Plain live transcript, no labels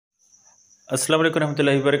अस्सलाम वालेकुम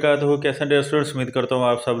रहमतुल्लाहि व बरकातहू। कैसे डियर स्टूडेंट्स, उम्मीद करता हूँ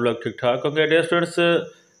आप सब लोग ठीक ठाक होंगे। Dear students,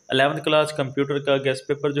 11th class computer का गेस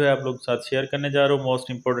पेपर जो है आप लोग के साथ शेयर करने जा रहा हूँ।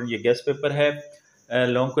 मोस्ट इंपॉर्टेंट ये गेस पेपर है।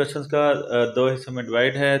 लॉन्ग क्वेश्चंस का दो हिस्सों में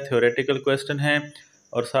डिवाइड है। थ्योरेटिकल क्वेश्चन है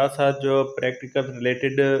और साथ साथ जो प्रैक्टिकल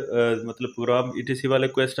रिलेटेड मतलब प्रोग्राम ETC वाले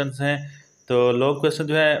क्वेश्चंस हैं। तो लॉन्ग क्वेश्चन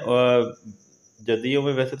जो है जदियों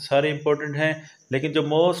में वैसे तो सारे इंपॉर्टेंट हैं, लेकिन जो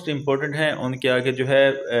मोस्ट इंपॉर्टेंट हैं उनके आगे जो है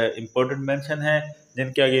इंपॉर्टेंट मेंशन है,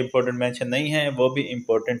 जिनके आगे इंपॉर्टेंट मेंशन नहीं है वो भी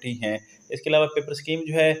इंपॉर्टेंट ही हैं। इसके अलावा पेपर स्कीम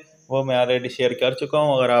जो है वो मैं ऑलरेडी शेयर कर चुका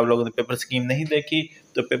हूँ। अगर आप लोगों ने पेपर स्कीम नहीं देखी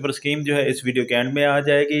तो पेपर स्कीम जो है इस वीडियो के एंड में आ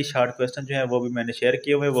जाएगी। शॉर्ट क्वेश्चन जो है वो भी मैंने शेयर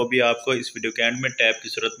किए हुए हैं, वो भी आपको इस वीडियो के एंड में टैब की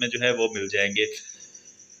सूरत में जो है वो मिल जाएंगे।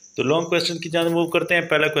 तो लॉन्ग क्वेश्चन की जान मूव करते हैं।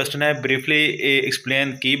 पहला क्वेश्चन है ब्रीफली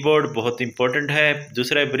एक्सप्लेन कीबोर्ड, बहुत इंपॉर्टेंट है।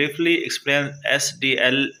 दूसरा है briefly explain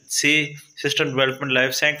SDLC system development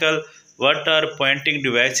life cycle. What are pointing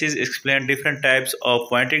devices? Explain different types of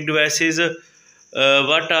pointing devices.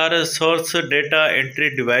 What are source data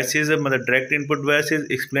entry devices? मतलब direct input devices.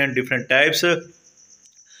 Explain different types.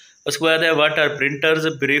 उसके बाद है what are printers?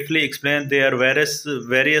 Briefly explain their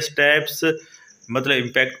various types. मतलब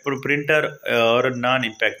impact printer और non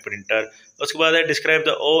impact printer. उसके बाद है describe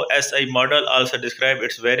the OSI model, also describe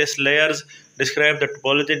its various layers, describe the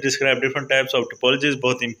topology, describe different types of topologies,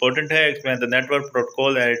 बहुत important है। Explain the network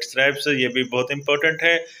protocol and its types, ये भी बहुत इंपॉर्टेंट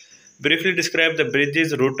है। Briefly describe the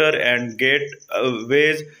bridges, router and gate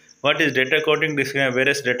veg. What is data coding, describe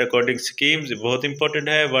various data coding schemes, बहुत important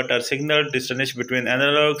है। What are signal, distinguish between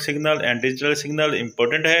analogue signal and digital signal,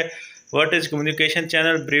 important है। What is communication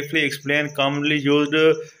channel? Briefly explain commonly used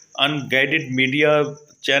unguided media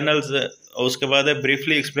channels. उसके बाद है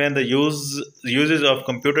briefly explain the uses of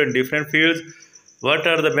computer in different fields. What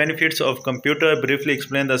are the benefits of computer? Briefly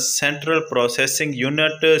explain the central processing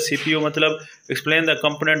unit CPU, मतलब explain the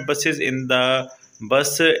component buses in the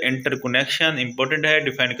bus interconnection, important है।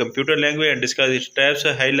 Define computer language and discuss its types,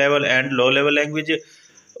 high level and low level language।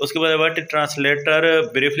 उसके बाद what is translator,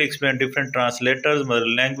 briefly explain different translators,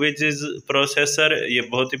 मतलब languages processor, ये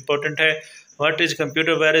बहुत important है। What is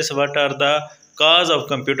computer virus, what are the cause of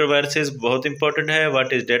computer viruses, बहुत important है।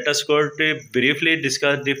 What is data security, briefly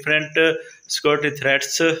discuss different security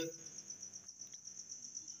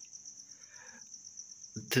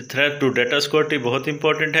threat to data security, बहुत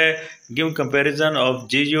important है। Give comparison of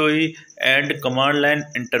GUI and command line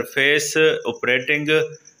interface operating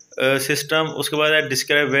system. उसके बाद है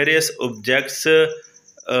describe various objects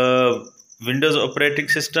Windows operating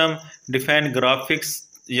system, define graphics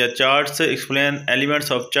या charts, explain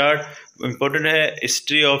elements of chart, important है।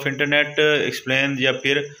 History of internet explain, या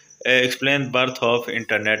फिर explain birth of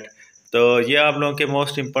internet. तो ये आप लोगों के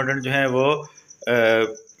मोस्ट इंपॉर्टेंट जो हैं वो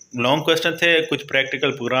लॉन्ग क्वेश्चन थे। कुछ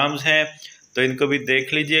प्रैक्टिकल प्रोग्राम्स हैं तो इनको भी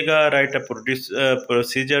देख लीजिएगा। Right a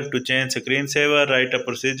procedure to change screen saver, right a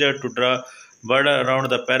procedure to draw word around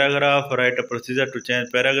the paragraph, right a procedure to change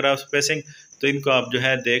paragraph spacing. तो इनको आप जो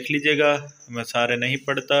है देख लीजिएगा, मैं सारे नहीं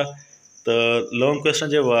पढ़ता। तो लॉन्ग क्वेश्चन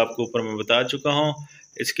जो है वो आपको ऊपर मैं बता चुका हूँ।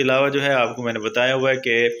 इसके अलावा जो है आपको मैंने बताया हुआ है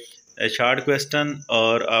कि शॉर्ट क्वेश्चन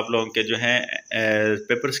और आप लोगों के जो हैं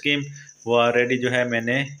पेपर स्कीम वो ऑलरेडी जो है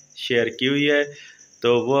मैंने शेयर की हुई है।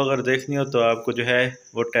 तो वो अगर देखनी हो तो आपको जो है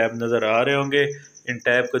वो टैब नज़र आ रहे होंगे। इन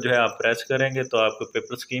टैब को जो है आप प्रेस करेंगे तो आपको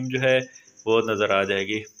पेपर स्कीम जो है वो नज़र आ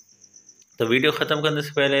जाएगी। तो वीडियो ख़त्म करने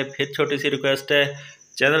से पहले फिर छोटी सी रिक्वेस्ट है,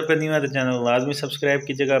 चैनल पर न्यू है तो चैनल को लाजमी सब्सक्राइब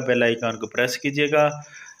कीजिएगा, बेल आइकन को प्रेस कीजिएगा,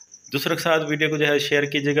 दूसरों के साथ वीडियो को जो है शेयर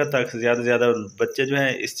कीजिएगा ताकि ज़्यादा से ज़्यादा बच्चे जो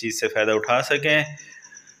हैं इस चीज़ से फ़ायदा उठा सकें।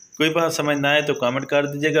 कोई बात समझ ना आए तो कमेंट कर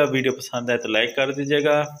दीजिएगा, वीडियो पसंद आए तो लाइक कर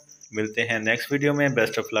दीजिएगा। मिलते हैं नेक्स्ट वीडियो में।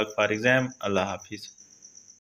 Best of luck for exam. अल्लाह हाफिज़।